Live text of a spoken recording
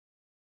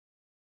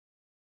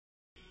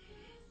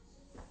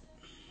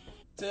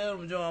Tell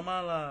him to join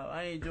my live.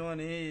 I ain't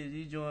joining his.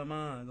 He joined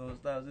mine. Gonna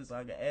stop this so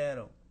I can add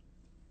him.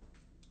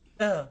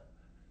 Yeah.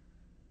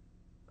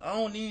 I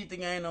don't need to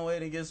gain no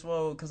weight and get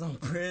swole because I'm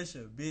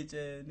pressure, bitch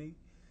ass nigga.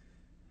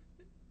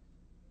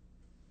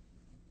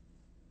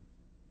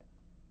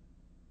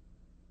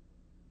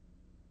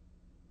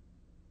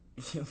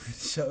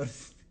 Show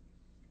this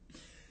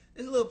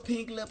little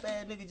pink lip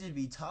ass nigga just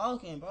be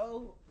talking,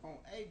 bro. On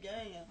A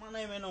gang. My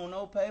name ain't on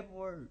no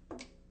paperwork.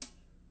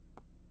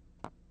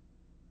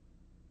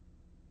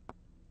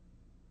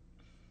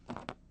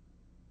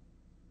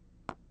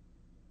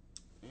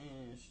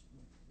 Man,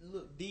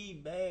 look, D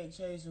bag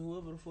chasing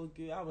whoever the fuck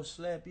you. I would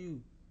slap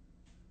you.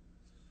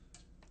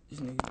 This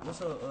nigga,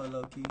 what's up,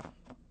 low key?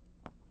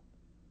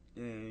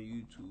 Damn,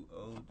 you too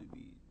old to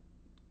be.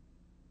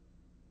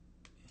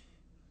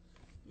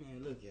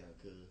 Man, look y'all,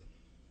 cuz.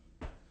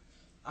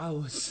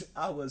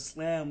 I was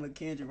slam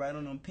LaKendrick right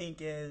on them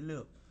pink ass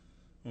lip.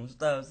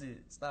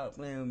 Stop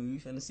playing with me. We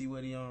finna see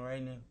what he on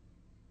right now.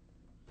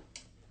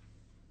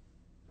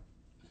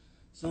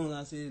 Soon as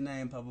I see his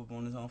name pop up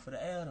on his own for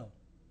the ad though.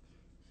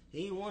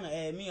 He ain't wanna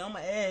add me. I'ma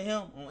add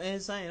him on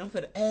Insane. I'm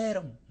finna add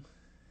him.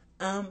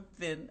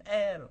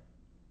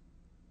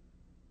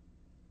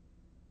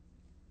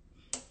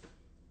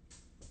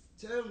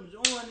 Tell him to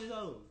join this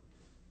hoe.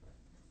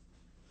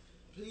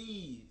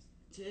 Please.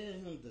 Tell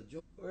him to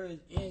join. Where's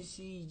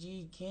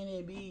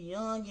NCGKennyB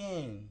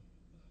youngin?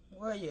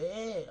 Where you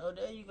at? Oh,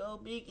 there you go,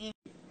 big N.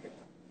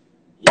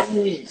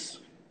 Yes.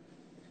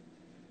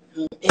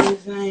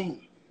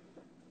 Insane.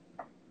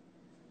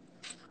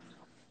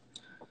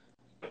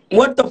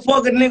 What the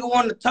fuck a nigga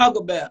want to talk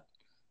about?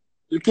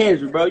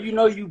 LaKendrick, bro, you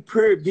know you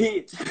pure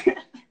bitch.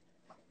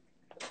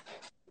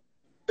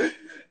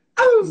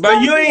 Bro,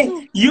 you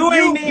ain't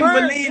even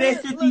believe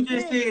that shit you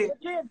just said.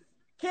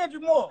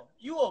 Kendrick Moore,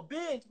 you a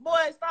bitch, boy.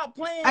 Stop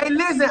playing. Hey,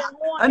 listen,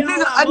 a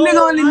nigga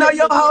only know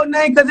your whole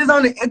name because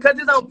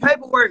it's on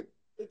paperwork.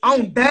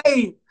 On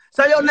Dave.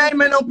 So your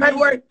name ain't on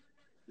paperwork.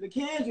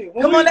 LaKendrick,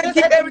 come on, let's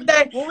keep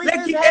everything.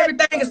 Let's keep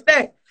everything a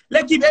stack.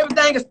 Let's keep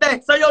everything a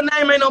stack. So your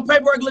name ain't on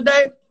paperwork, Lil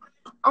Dave.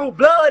 On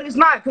blood, it's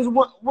not. Cause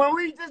when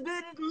we just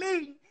did the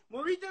meeting,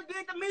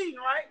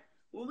 right?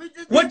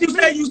 What you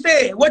say you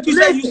said? What you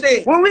say you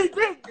said? When we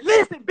did,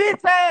 listen,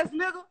 bitch ass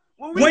nigga.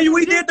 When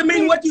we did the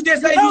meeting, what you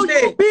just say you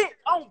said? Bitch,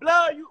 on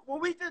blood,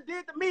 when we just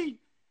did the meeting,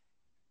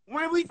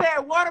 when we said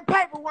water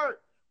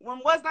paperwork, when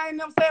what's name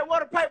them said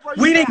water paperwork,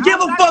 we didn't give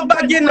a fuck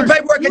about getting the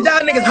paperwork because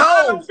y'all niggas hoes.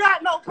 I don't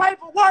got no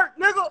paperwork,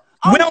 nigga.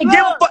 We don't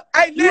give a fuck.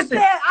 Hey,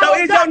 listen. So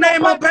is your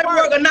name on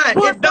paperwork or not?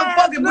 If dumb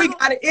fucking we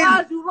got it in.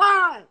 Why's you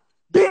lying?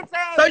 Bitch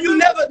ass. So you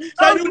never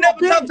talk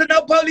to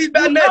no police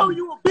about nothing. You know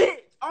you a bitch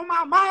on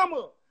my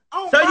mama.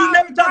 So you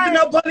never talk to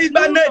no police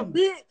about nothing.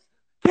 Bitch,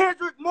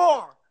 Kendrick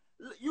Moore.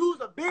 You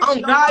a bitch.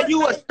 On God,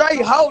 you a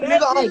straight hoe,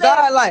 nigga. On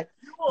God, like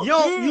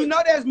you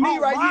know that's me,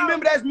 right? You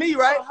remember that's me,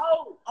 right?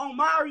 On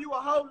Mara, you a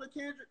hoe,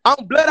 LaKendrick.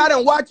 On blood, I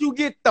done watch you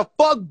get the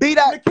fuck beat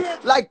out,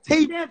 like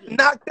teeth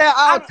knocked out,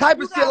 all type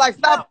of shit. Like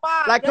stop,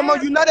 like come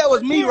on, you know that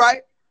was me,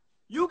 right?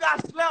 You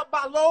got slept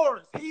by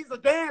Lawrence. He's a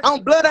dancer.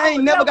 On blood, I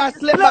ain't never got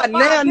slept by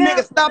now,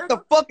 nigga. Stop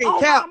the fucking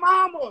cap.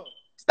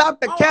 Stop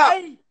the cap.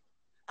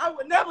 I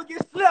would never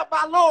get slept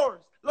by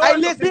Lawrence. Hey,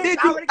 listen, did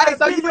you? Hey,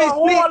 so you ain't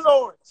snitch.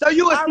 So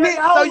you a snitch.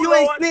 So you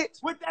ain't snitch.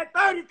 With that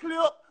 30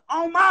 clip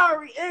on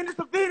Maury, and it's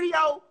a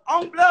video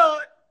on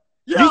blood.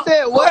 You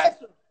said what?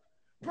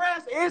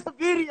 Press, it's a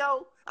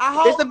video.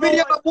 It's a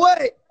video of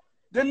what?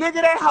 The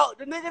nigga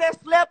that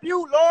slept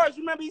you, Lawrence,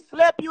 you remember he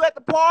slept you at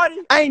the party?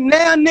 Ain't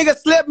now nigga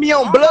slept me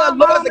on blood,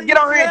 Lawrence, to get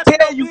on here and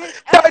tell you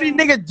 30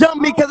 niggas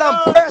jump me because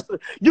I'm pressure.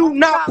 You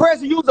not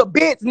pressure, you's a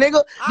bitch,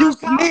 nigga. You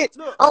snitch.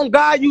 On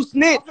God, you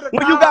snitch.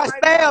 When you got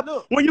stabbed,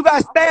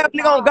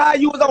 nigga, on God,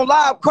 you was on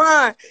live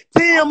crying.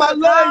 Tim, I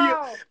love you.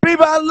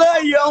 People, I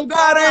love you. On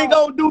God, I ain't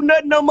gonna do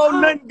nothing no more,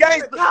 nothing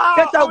gangster.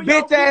 Get your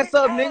bitch ass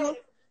up, nigga.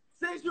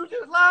 Since you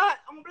just lied,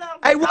 I'm glad.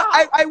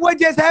 Hey, what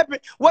just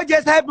happened? What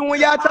just happened when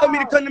y'all told me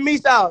to come to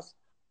Me's house?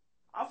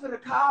 I'm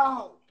finna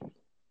call.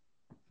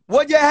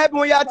 What just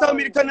happened when y'all told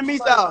me to come to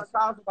Me's house?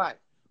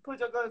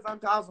 Put your guns on,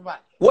 call somebody.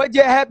 What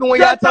just happened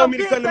when y'all told me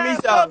to come to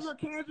Me's house?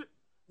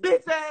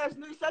 Bitch ass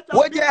nigga, shut your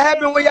What just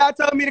happened when y'all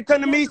told me to come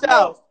to Me's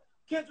house?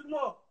 Kendrick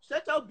Moore,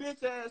 shut your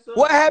bitch ass up.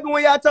 What happened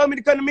when y'all told me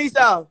to come to Me's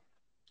house?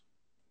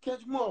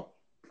 Kendrick Moore.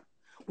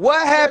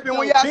 What happened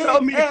when y'all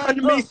told me to come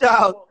to Me's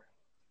house?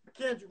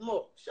 Kendrick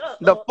Moore, shut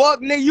the up.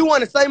 fuck, nigga? You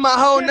want to say my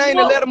whole name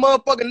and let a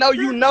motherfucker know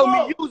you know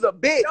me? You's a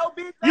bitch.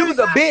 You's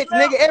a bitch,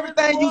 nigga.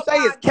 Everything you say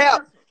is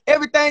cap.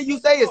 Everything you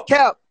say is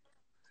cap.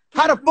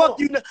 How the fuck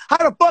you know?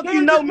 How the fuck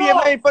you know me if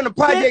I ain't from the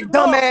project,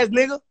 dumbass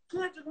nigga?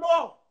 Kendrick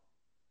Moore.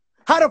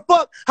 How the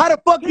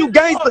fuck you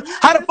gangster?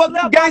 How the fuck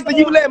you gangster?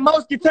 You let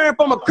Mosky turn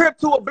from a Crip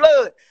to a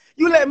Blood.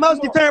 You let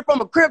Mosky turn from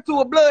a Crip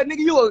to a Blood, nigga.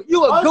 You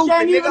a goofy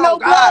nigga. No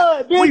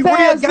blood. We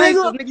real gangsters,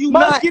 nigga. You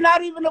not. Mosky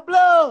not even a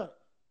Blood.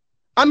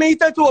 I mean, he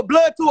turned to a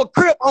Blood to a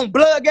Crip on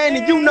Blood gang,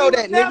 and you know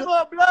that, nigga. Never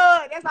a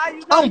Blood. That's how you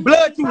know. On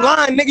Blood, you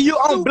lying, nigga. You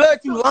on Blood,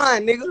 you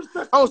lying,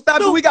 nigga. On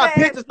Stop It, we got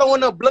pictures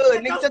throwing up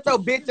blood, nigga. Shut your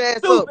bitch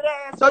ass up.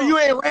 So you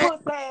ain't ran.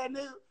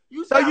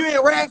 So you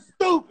ain't rap?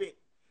 Stupid.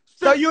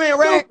 So you ain't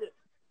rap?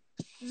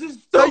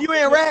 So you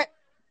ain't rap?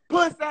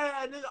 Pussy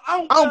ass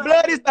nigga. On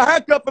blood, it's the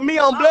haircut for me.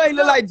 On blood, he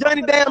look like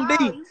Johnny Damn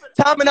D.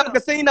 Time in the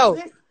casino.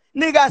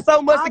 Nigga got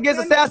so much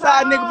against a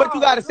Southside nigga, but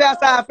you got a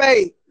Southside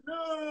fade.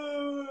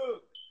 No.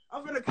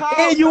 I'm finna call.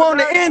 And you on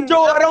the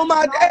Android on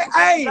my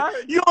hey,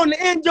 you on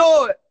the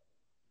Android.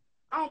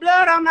 On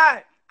blood, I'm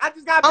not. I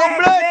just got on bad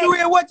blood, connection.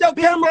 you in what your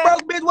camera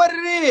broke, bitch? What it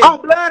is?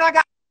 On blood, I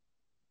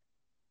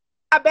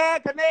got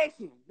bad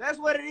connection. That's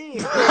what it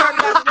is. Stay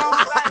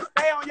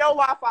on your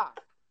Wi-Fi.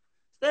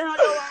 Stay on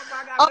your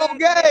Wi-Fi.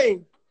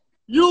 Okay.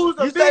 You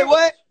say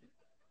what?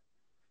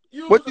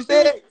 What you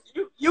said?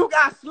 You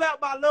got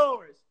slept by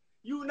lowers.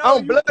 You know.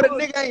 On blood, a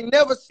nigga ain't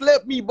never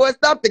slept me, boy.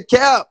 Stop the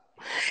cap.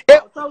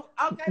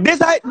 This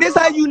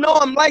how you know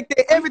I'm like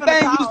that.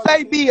 Everything you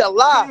say be a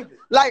lie.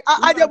 Like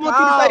I just want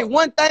you to say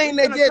one thing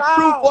that just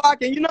true for I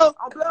can, you know.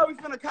 On blood, we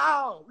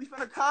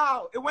finna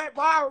call. It went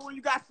viral when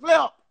you got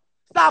slept.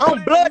 Stop.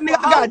 On blood, nigga,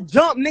 I got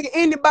jumped, nigga.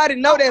 Anybody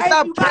know that?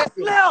 Stop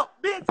capping.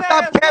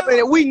 Stop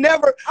capping. We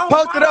never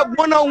posted up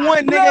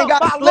one-on-one, nigga, and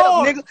got slept,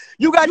 nigga.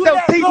 You got your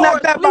teeth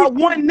knocked out by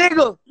one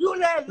nigga.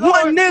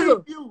 One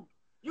nigga.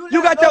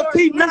 You got your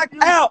teeth knocked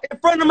out in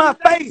front of my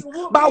face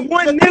by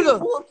one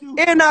nigga.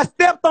 And I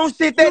stepped on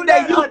shit that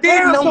day. You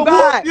didn't on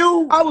God.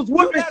 I was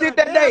whooping shit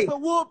that day.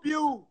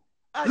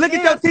 Look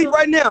at your teeth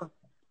right now.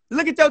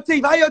 Look at your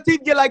teeth. How your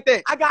teeth get like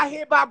that? I got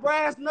hit by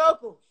brass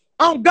knuckles.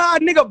 On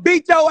God, nigga,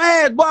 beat your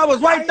ass, boy. I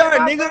was right there,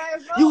 nigga.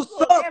 You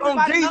suck.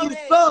 On G, you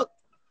suck.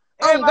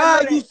 On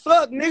God, you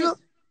suck, nigga.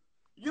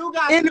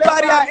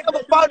 Anybody I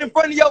ever fought in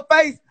front of your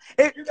face,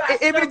 if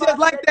it's just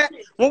like that,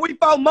 when we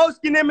fought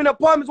Mosky and them in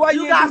apartments, why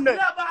you ain't do nothing?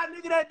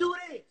 Nigga that do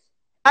this.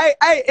 Hey,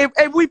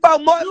 if we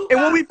fought Mosky,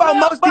 and when we fought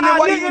Mosky, then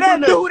why you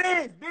ain't do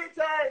nothing? Bitch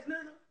ass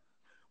nigga.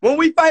 When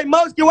we fight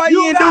Mosky, why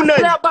you ain't do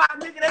nothing?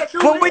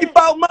 When we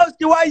fought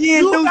Mosky, why you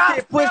ain't do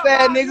shit, pussy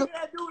ass nigga?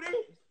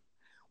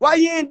 Why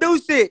you ain't do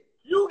shit?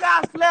 You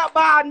got slapped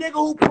by a nigga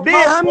who promotes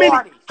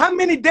then how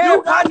many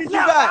dead partners you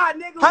got?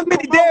 How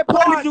many dead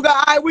partners you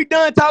got? All right, we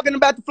done talking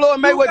about the Floyd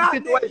Mayweather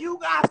situation. You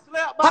got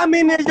slapped by how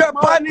many of your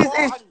partners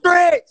is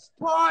stretched?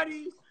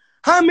 Parties.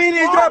 How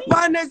many of your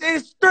partners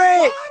is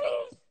stretched?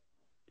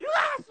 You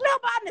got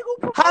slapped by a nigga who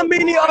promotes how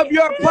many of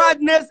your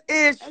partners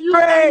is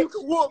stretched? You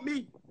can whoop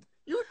me.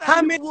 You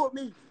think you can whoop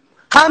me?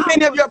 How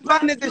many of your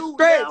partners is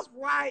stretched? Left,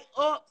 right,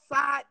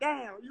 upside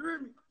down. You hear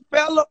me?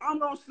 Fella, I'm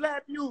gonna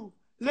slap you.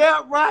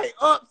 Left, right,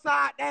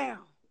 upside down.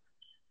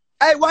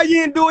 Hey, why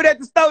you didn't do it at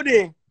the store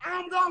then?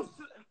 I'm gonna.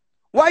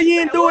 Why you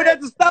didn't do it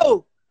at the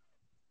store?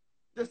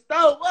 The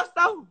store? What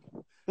store?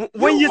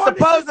 When you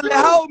supposedly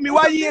hold me,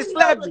 why you didn't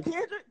slap me?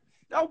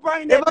 Don't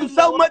bring that. If I'm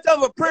so much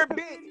of a pure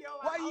bitch,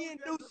 why you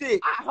didn't do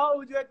shit? I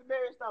hold you at the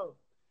Mary store.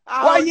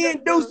 Why you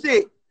didn't do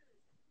shit?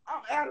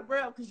 I'm out of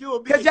breath because you a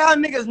bitch. Because y'all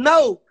niggas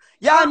know.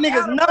 Y'all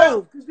niggas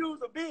know. Because you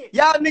was a bitch.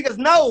 Y'all niggas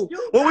know.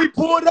 When we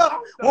pulled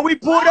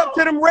up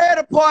to them red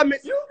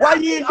apartments, why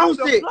you didn't do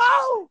shit?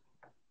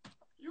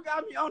 You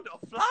got me on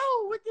the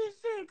floor with this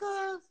shit,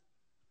 cuz.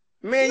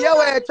 Man,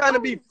 your ass trying to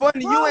be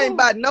funny. You ain't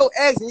about no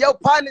action. Your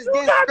partner's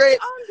getting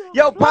stretched.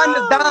 Your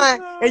partner's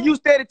dying, and you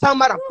steady talking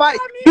about a fight.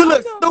 You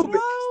look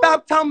stupid.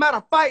 Stop talking about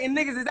a fight, and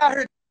niggas is out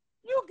here.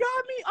 You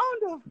got me on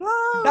the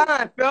floor.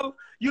 Dying, fella.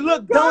 You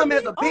look dumb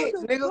as a bitch,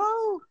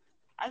 nigga.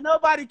 Ain't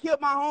nobody killed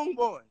my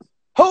homeboys.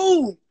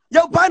 Who?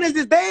 Your partners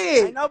is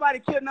dead. Ain't nobody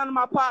killed none of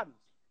my partners.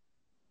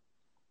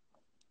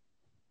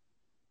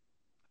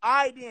 All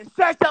right, then.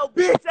 Shut your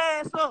bitch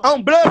ass up.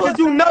 On blood, because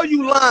you know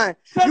you lying.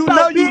 You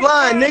know you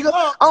lying,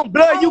 nigga. On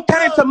blood, you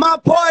came to my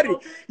party.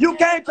 You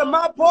came to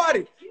my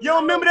party. You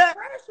don't remember that?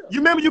 You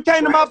remember you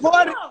came to my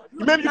party? You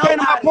remember you came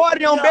to my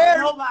party on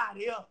Barry?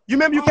 You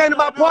remember you came to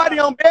my party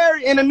on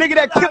Barry and the nigga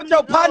that killed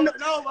your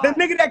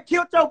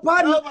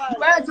partner,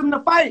 you asked him to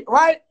fight,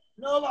 right?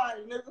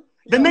 Nobody, nigga.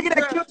 The nigga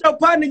that killed your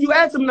partner, you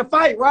asked him to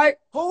fight, right?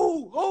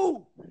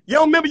 Who? You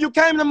don't remember you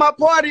came to my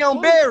party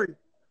on Barry?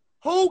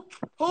 Who?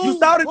 You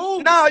saw it?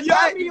 No,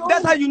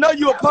 that's how you know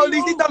you a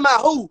police. He talking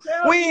about who?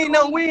 We ain't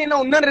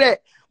know none of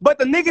that. But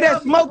the nigga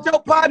that smoked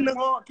your partner,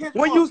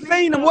 when you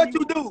seen him, what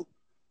you do?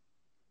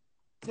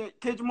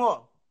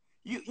 Jamal.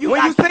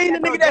 When you seen the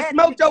nigga that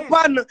smoked your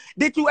partner,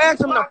 did you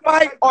ask him to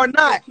fight or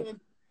not?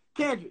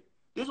 Kendrick,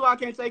 this is why I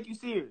can't take you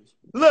serious.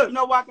 Look. You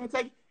know why I can't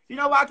take you?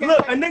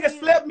 Look, a nigga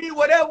slept me,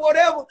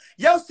 whatever.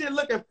 Your shit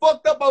looking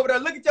fucked up over there.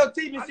 Look at your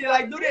teeth and shit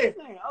like, do this.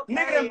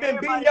 Nigga done been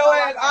beating your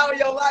ass all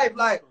your life.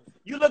 Like,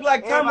 you look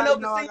like Terminal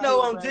Casino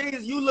on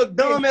Jesus. You look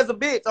dumb as a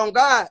bitch, on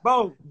God.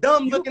 Bro,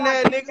 dumb looking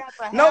ass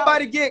nigga.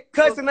 Nobody get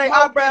cussing their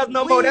eyebrows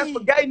no more. That's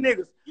for gay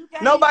niggas.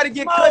 Nobody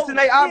get cussing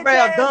their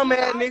eyebrows, dumb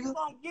ass niggas. You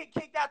gonna get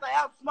kicked out the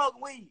house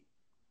smoking weed.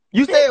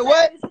 You said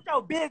what? Sit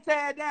your bitch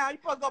ass down. You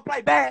supposed to go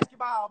play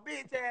basketball,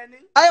 bitch ass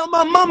nigga. Hey, on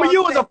my mama,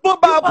 you was a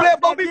football player,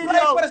 but we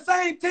played for the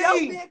same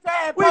team.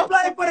 We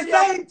played for the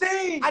same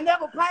team. I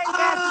never played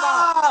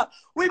basketball.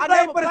 We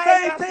played for the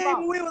same team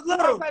when we was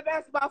little. What play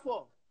basketball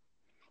for?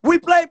 We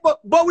played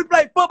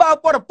football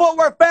for the Fort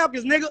Worth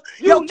Falcons, nigga.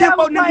 Yo,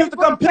 Kimbo nigga used to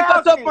come pick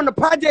us up from the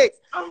projects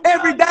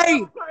every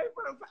day.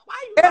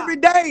 Every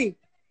day.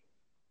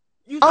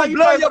 On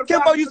blood, your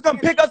Kimbo used to come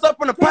pick us up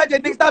from the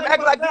project, nigga. Stop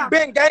acting like you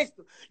been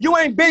gangster. You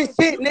ain't been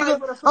shit, nigga.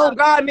 On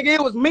God, nigga,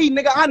 it was me,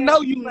 nigga. I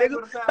know you,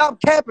 nigga. Stop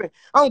capping.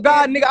 On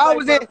God, nigga,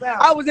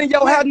 I was in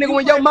your house, nigga,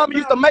 when your mama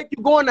used to make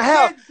you go in the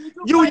house.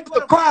 You used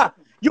to cry.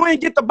 You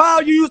ain't get the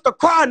ball, you used to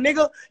cry,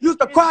 nigga. You used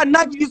to cry,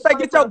 Nike. You say,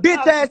 get your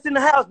bitch ass in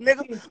the house,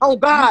 nigga. On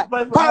God,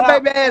 cry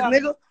baby ass,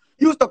 nigga.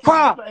 You used to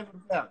cry.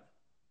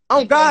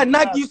 On God,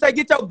 Nike, you say,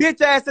 get your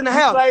bitch ass in the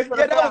house.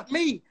 Yeah, that was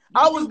me.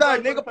 I was there,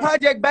 nigga.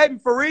 Project baby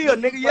for real,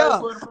 nigga.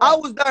 Yeah, I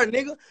was there,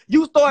 nigga.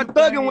 You started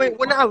thugging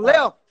when I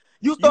left.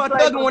 You started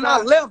thugging when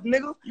I left,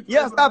 nigga.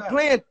 Yeah, stop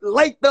playing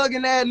late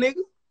thugging ass,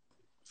 nigga.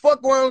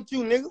 Fuck around with you,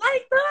 nigga.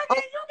 Late thugging?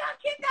 You got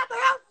kicked out the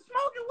house for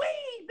smoking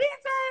weed,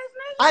 bitch ass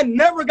nigga. I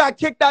never got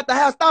kicked out the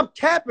house. Stop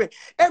capping.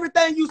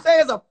 Everything you say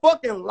is a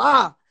fucking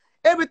lie.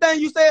 Everything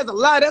you say is a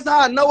lie. That's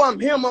how I know I'm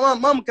him or my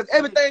mama, because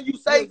everything you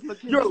say,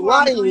 you're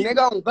lying,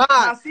 nigga, on God.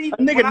 A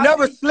nigga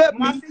never slept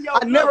me.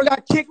 I never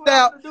got kicked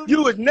out.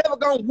 You was never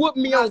gonna whoop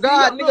me on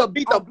God, nigga.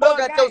 Beat the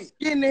fuck out your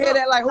skin in the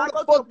head. Like, who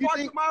the fuck you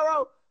think?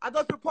 I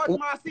go to the park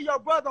tomorrow, I see your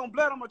brother on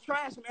blood, I'm gonna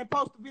trash him and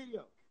post the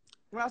video.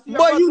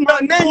 Boy, you know,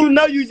 now you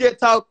know you just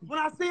talking. When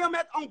I see him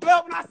on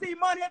blood, when I see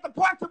money at the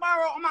park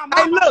tomorrow, on my mama,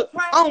 hey, look,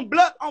 on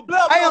blood,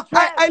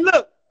 hey,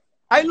 look,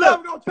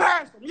 we're gonna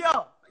trash him,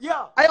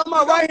 yeah. Hey, on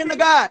my right hand, the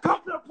guy. Come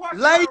to the park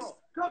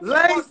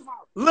Lace,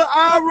 Lil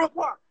Ira.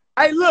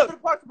 Hey, look.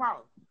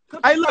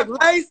 Hey,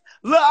 look, Lace,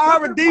 Lil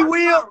Ira, D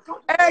Will.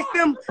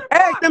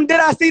 Ask them,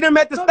 did I see them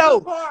at the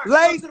store?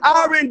 Lace,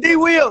 Ira, and D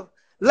Will.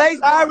 Lace,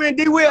 Ira, and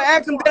D Will.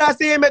 Ask them, did I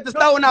see him at the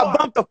store? And I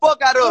bumped the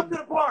fuck out of him.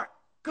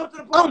 Come to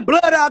the park. On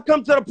blood, I'll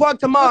come to the park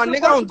tomorrow,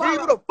 nigga. On G,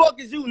 who the fuck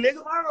is you,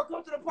 nigga? Tomorrow,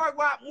 come to the park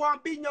where I'm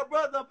beating your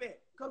brother up at.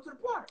 Come to the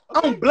park.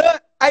 Okay? On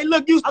blood. Hey,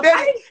 look, you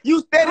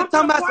steady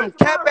talking about some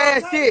cap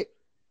ass shit.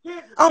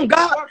 On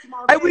God.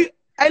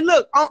 Hey,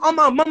 look, on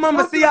my mama,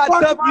 I'ma see how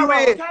tough you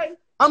is.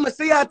 I'ma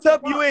see how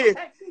tough you is.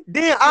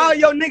 Then all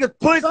your niggas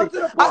pussy.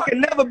 I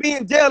can never be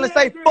in jail and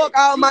say fuck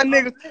all my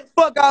niggas.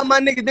 Fuck all my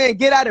niggas, then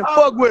get out and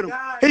fuck with him.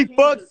 He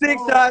fucked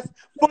 6 shots,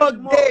 fuck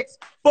Dex,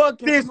 fuck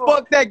this,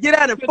 fuck that. Get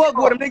out and fuck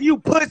with him, nigga. You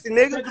pussy,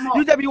 nigga.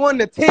 You just be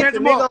wanting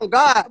attention, nigga, on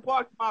God.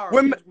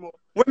 When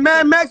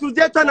Man Max was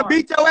just trying to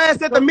beat your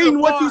ass at the meeting,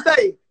 what you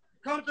say?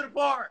 Come to the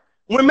park.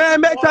 When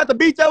Man Max tried to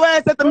beat your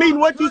ass at the meeting,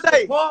 what you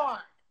say?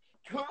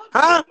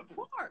 Huh?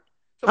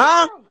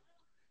 Huh?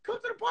 Come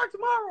to the park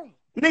tomorrow.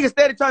 Niggas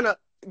steady trying to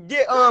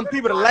get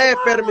people to laugh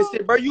at him and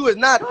shit, bro. You is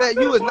not that.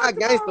 You is not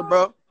gangster,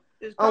 bro.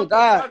 Oh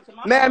God,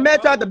 man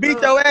tried to beat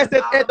your ass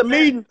at the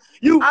meeting.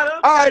 You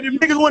all right? If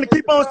niggas want to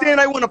keep on saying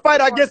they want to fight,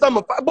 I guess I'm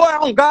a fight. Boy,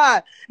 on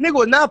God, nigga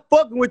was not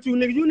fucking with you,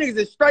 nigga. You niggas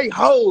is straight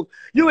hoes.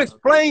 You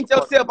explained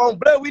yourself on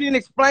blood. We didn't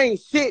explain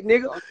shit,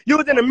 nigga. You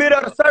was in the middle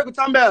of the circle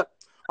talking about.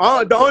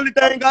 The only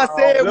thing I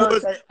said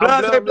was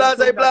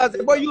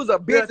blase. Boy, you was a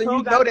bitch and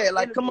you know that.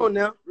 Like, come on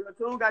now. Real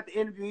Tune got the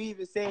interview. He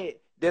even said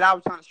that I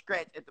was trying to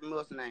scratch at the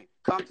Wilson name.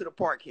 Come to the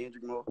park,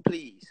 Kendrick Moore,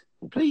 please.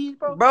 Please,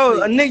 bro.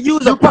 Bro, a nigga, you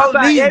was a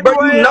police,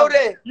 bro. You know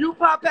that. You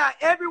pop out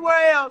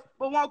everywhere else,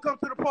 but won't come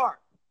to the park.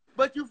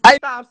 But you from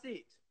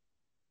 5'6".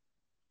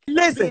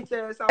 Listen,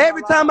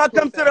 every time I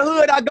come to the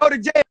hood, I go to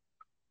jail.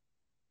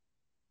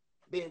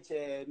 Bitch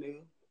ass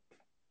nigga.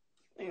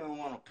 They don't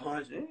want to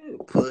punch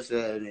it. Pussy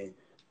ass nigga.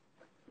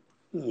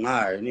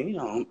 Alright, nigga, you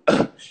know,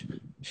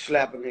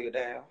 slap a nigga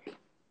down.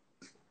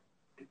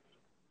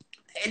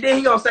 And then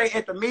he gonna say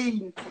at the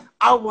meeting,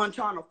 I wasn't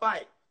trying to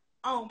fight.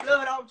 On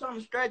blood, I was trying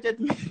to scratch at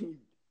the meeting.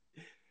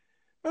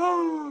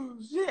 Oh,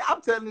 shit.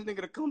 I'm telling this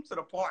nigga to come to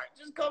the park.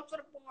 Just come to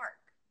the park.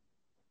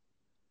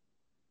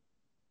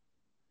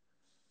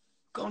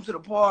 Come to the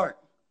park.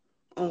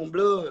 On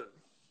blood.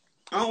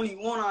 I don't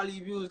even want all these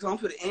views. Come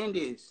to the end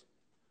this.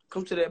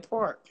 Come to that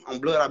park. On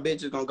blood, I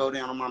bet you gonna go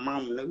down on my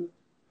mama, nigga.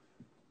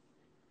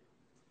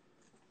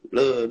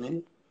 Blood,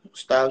 nigga.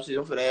 Stop shit.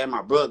 I'm finna add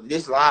my brother.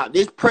 This live.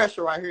 This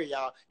pressure right here,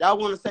 y'all. Y'all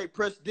want to say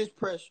pressure. This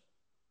pressure.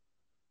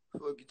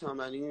 Fuck you talking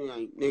about?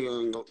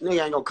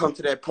 Nigga ain't gonna come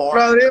to that park.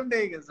 Bro, them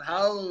niggas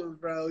hoes,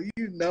 bro.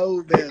 You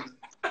know better.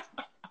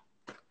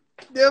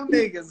 Them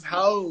niggas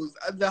hoes.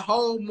 The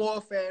whole Moore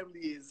family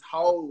is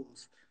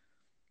hoes.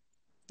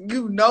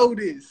 You know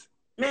this.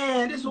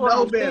 Man, this is what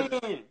I'm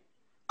saying.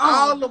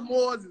 All the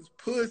Moores is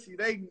pussy.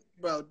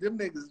 Bro, them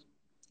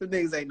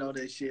niggas ain't know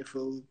that shit,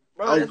 fool.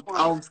 Bro,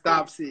 on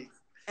Stop 6.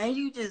 And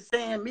you just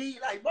saying me,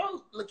 like,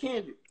 bro, look,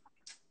 Kendrick.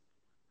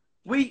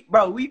 We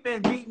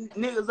been beating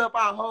niggas up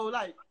our whole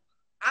life.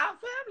 Our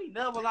family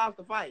never lost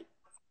a fight.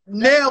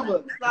 Never.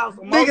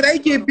 Nigga, they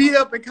get beat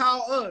up and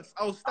call us.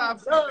 Oh, Stop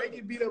 6. They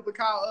get beat up and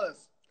call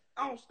us.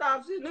 Oh,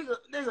 Stop 6.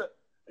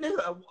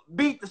 Nigga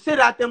beat the shit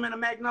out them in the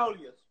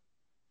Magnolias.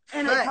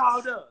 And they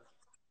called us.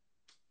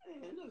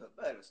 Man, nigga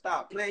better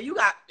stop playing. You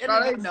got that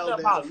nigga slept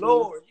about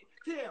Lord.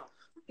 Tell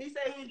he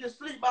said he just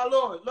sleep by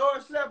Lord.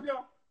 Lord slept him.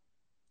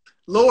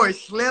 Lord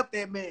slept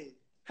that man.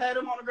 Had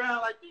him on the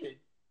ground like this.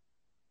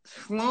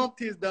 Slumped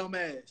his dumb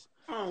ass.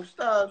 Oh,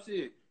 Stop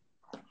shit.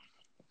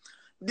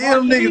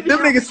 Them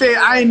niggas said,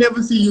 I ain't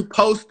never see you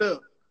post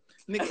up.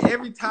 Nigga,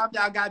 every time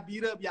y'all got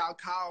beat up, y'all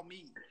call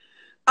me.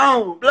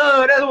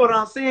 Blood, that's what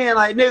I'm saying.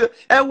 Like, nigga,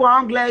 that's why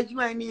I'm glad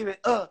you ain't even,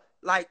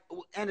 like,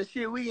 and the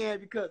shit we in,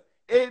 because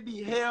it'd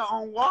be hell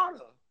on water.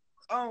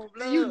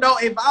 Blood. You know,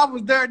 if I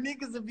was there,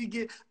 niggas would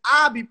be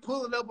I'd be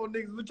pulling up on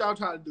niggas. What y'all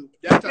trying to do?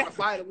 Y'all trying to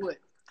fight or what?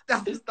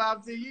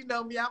 Stop saying, you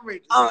know me, I'm ready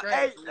to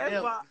scratch.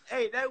 That's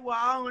why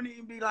I don't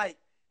even be like,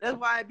 that's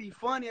why it be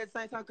funny at the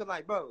same time, cause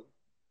like, bro,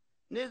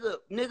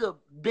 nigga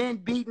been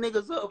beat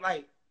niggas up,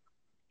 like,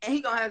 and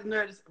he gonna have the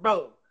nerve to say,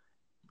 bro,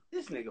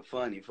 this nigga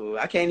funny, fool.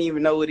 I can't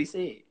even know what he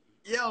said.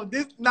 Yo,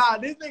 this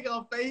nigga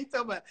on face, he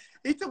talking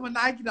about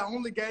Nike the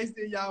only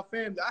gangster in y'all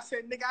family. I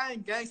said, nigga, I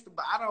ain't gangster,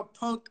 but I done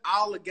punked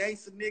all the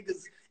gangster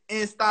niggas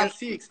in Stop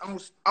 6.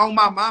 On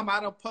my mama, I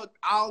done punked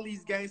all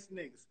these gangster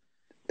niggas.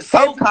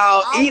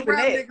 So-called all even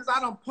rap that. niggas I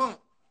done punked.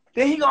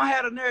 Then he gonna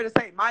have the nerve to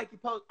say, Mikey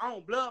Post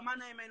on blood. My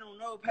name ain't on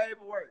no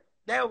paperwork.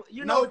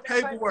 No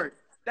paperwork.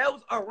 That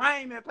was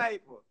arraignment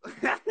paper.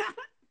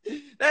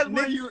 That's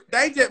when you.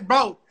 They just,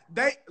 bro.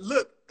 They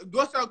look.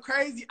 What's so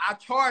crazy? I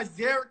charged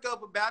Zarek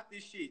up about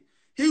this shit.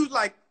 He was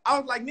like, I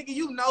was like, nigga,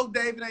 you know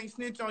David ain't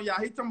snitch on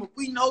y'all. He told me,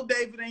 we know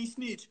David ain't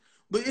snitch,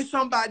 but it's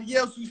somebody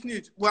else who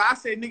snitch. Well, I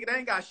said, nigga, that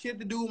ain't got shit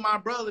to do with my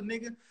brother,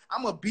 nigga.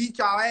 I'm gonna beat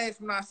y'all ass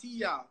when I see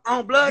y'all.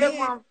 On blood, then,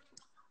 that's one.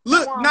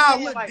 Look,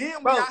 like,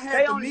 then bro, when y'all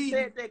had the meeting.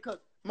 Said that because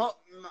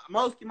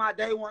Mosky, my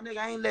day one nigga,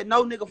 I ain't let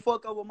no nigga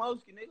fuck over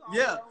Mosky, nigga.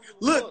 Yeah.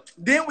 Look,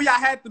 then when y'all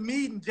had the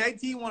meeting,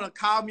 JT want to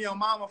call me on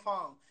mama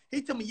phone.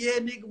 He told me, yeah,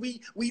 nigga,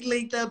 we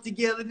linked up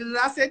together.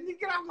 I said, nigga,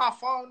 get off my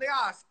phone. Nigga,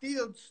 I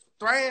still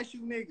thrash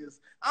you niggas.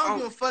 I don't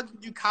give a fuck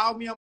if you call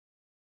me on